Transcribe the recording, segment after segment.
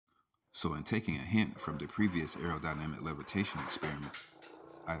So in taking a hint from the previous aerodynamic levitation experiment,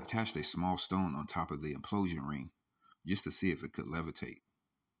 I attached a small stone on top of the implosion ring just to see if it could levitate.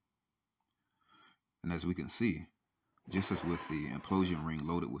 And as we can see, just as with the implosion ring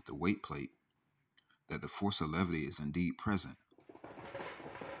loaded with the weight plate, that the force of levity is indeed present.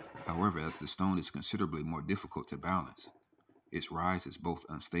 However, as the stone is considerably more difficult to balance, its rise is both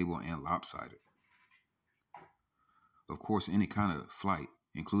unstable and lopsided. Of course, any kind of flight,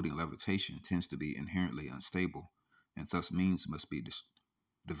 including levitation, tends to be inherently unstable, and thus means must be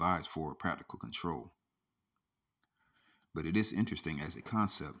devised for practical control. But it is interesting as a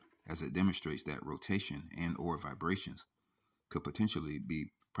concept, as it demonstrates that rotation and/or vibrations could potentially be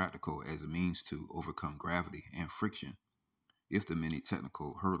practical as a means to overcome gravity and friction if the many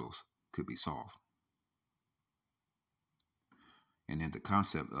technical hurdles could be solved. And then the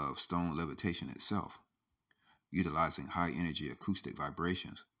concept of stone levitation itself, utilizing high energy acoustic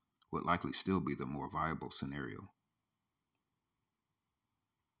vibrations, would likely still be the more viable scenario.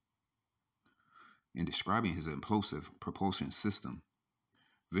 In describing his implosive propulsion system,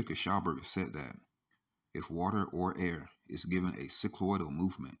 Viktor Schauberger said that if water or air is given a cycloidal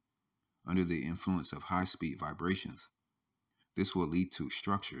movement under the influence of high-speed vibrations, this will lead to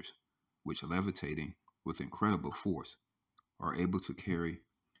structures which, levitating with incredible force, are able to carry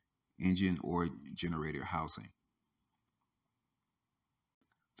engine or generator housing.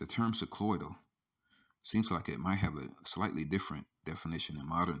 The term cycloidal seems like it might have a slightly different definition in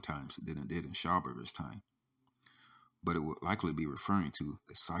modern times than it did in Schauberger's time, but it would likely be referring to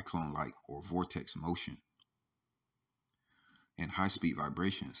the cyclone-like or vortex motion. And high-speed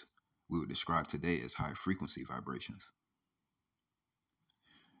vibrations we would describe today as high-frequency vibrations.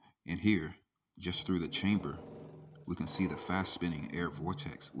 And here, just through the chamber, we can see the fast-spinning air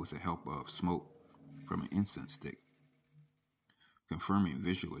vortex with the help of smoke from an incense stick, confirming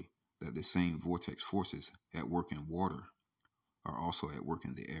visually that the same vortex forces at work in water are also at work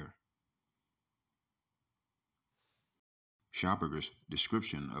in the air. Schauberger's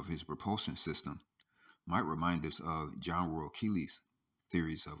description of his propulsion system might remind us of John Royal Keely's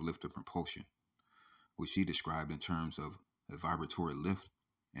theories of lift and propulsion, which he described in terms of a vibratory lift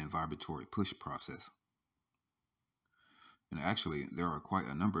and vibratory push process. And actually, there are quite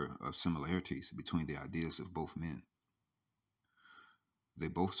a number of similarities between the ideas of both men. They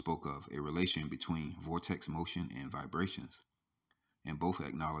both spoke of a relation between vortex motion and vibrations, and both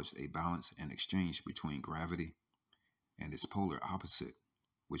acknowledged a balance and exchange between gravity and its polar opposite,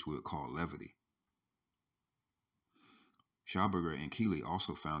 which we would call levity. Schauberger and Keely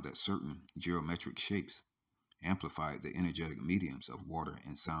also found that certain geometric shapes amplified the energetic mediums of water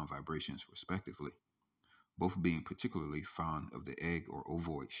and sound vibrations respectively, both being particularly fond of the egg or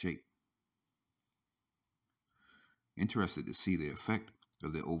ovoid shape. Interested to see the effect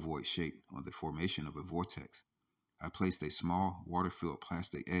of the ovoid shape on the formation of a vortex, I placed a small water-filled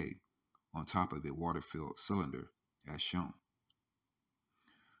plastic egg on top of a water-filled cylinder as shown.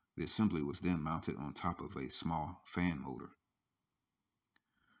 The assembly was then mounted on top of a small fan motor.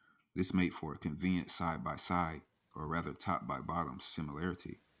 This made for a convenient side-by-side, or rather top-by-bottom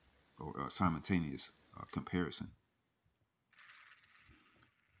similarity, or simultaneous comparison.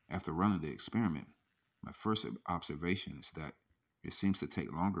 After running the experiment, my first observation is that it seems to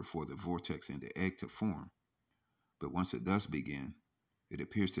take longer for the vortex in the egg to form, but once it does begin, it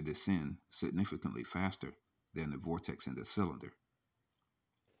appears to descend significantly faster than the vortex in the cylinder.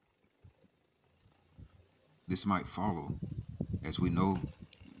 This might follow, as we know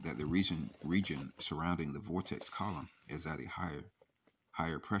that the region surrounding the vortex column is at a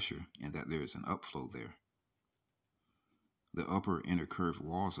higher pressure and that there is an upflow there. The upper inner curved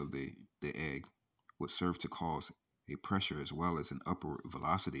walls of the egg would serve to cause a pressure as well as an upward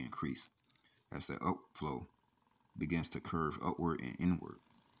velocity increase as the upflow begins to curve upward and inward.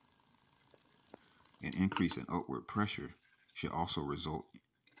 An increase in upward pressure should also result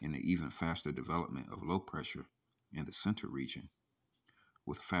in an even faster development of low pressure in the center region,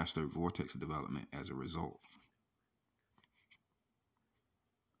 with faster vortex development as a result.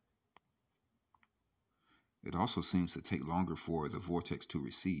 It also seems to take longer for the vortex to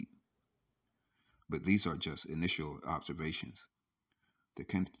recede, but these are just initial observations.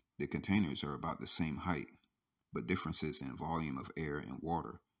 The containers are about the same height, but differences in volume of air and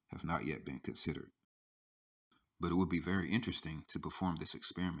water have not yet been considered. But it would be very interesting to perform this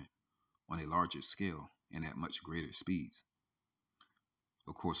experiment on a larger scale and at much greater speeds.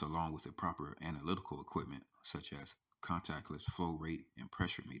 Of course, along with the proper analytical equipment such as contactless flow rate and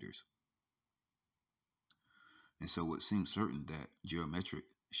pressure meters. And so it seems certain that geometric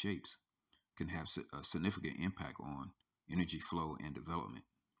shapes can have a significant impact on energy flow and development.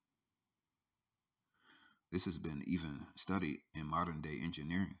 This has been even studied in modern-day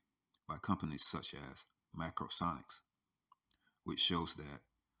engineering by companies such as Macrosonics, which shows that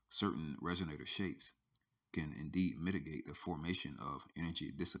certain resonator shapes can indeed mitigate the formation of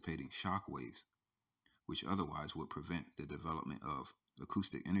energy-dissipating shock waves, which otherwise would prevent the development of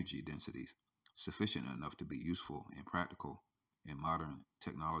acoustic energy densities sufficient enough to be useful and practical in modern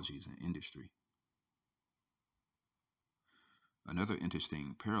technologies and industry. Another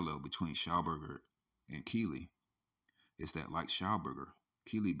interesting parallel between Schauberger and Keely is that, like Schauberger,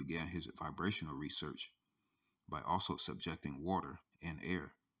 Keely began his vibrational research by also subjecting water and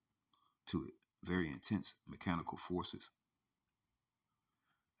air to very intense mechanical forces.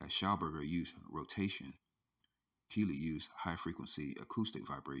 As Schauberger used rotation, Keely used high-frequency acoustic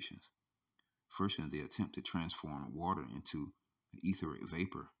vibrations, first in the attempt to transform water into etheric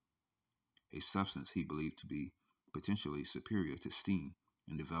vapor, a substance he believed to be potentially superior to steam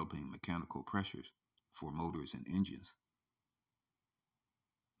in developing mechanical pressures for motors and engines,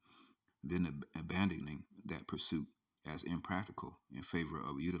 then abandoning that pursuit as impractical in favor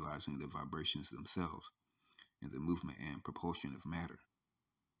of utilizing the vibrations themselves in the movement and propulsion of matter.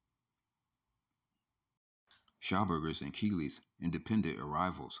 Schauberger's and Keely's independent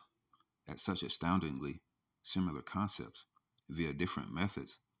arrivals at such astoundingly similar concepts via different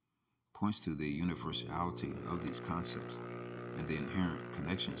methods points to the universality of these concepts and the inherent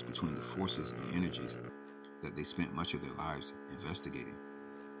connections between the forces and energies that they spent much of their lives investigating.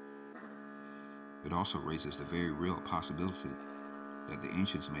 It also raises the very real possibility that the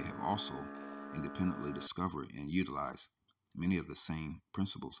ancients may have also independently discovered and utilized many of the same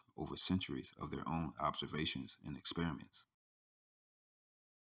principles over centuries of their own observations and experiments.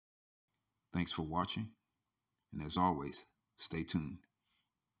 Thanks for watching, and as always, stay tuned.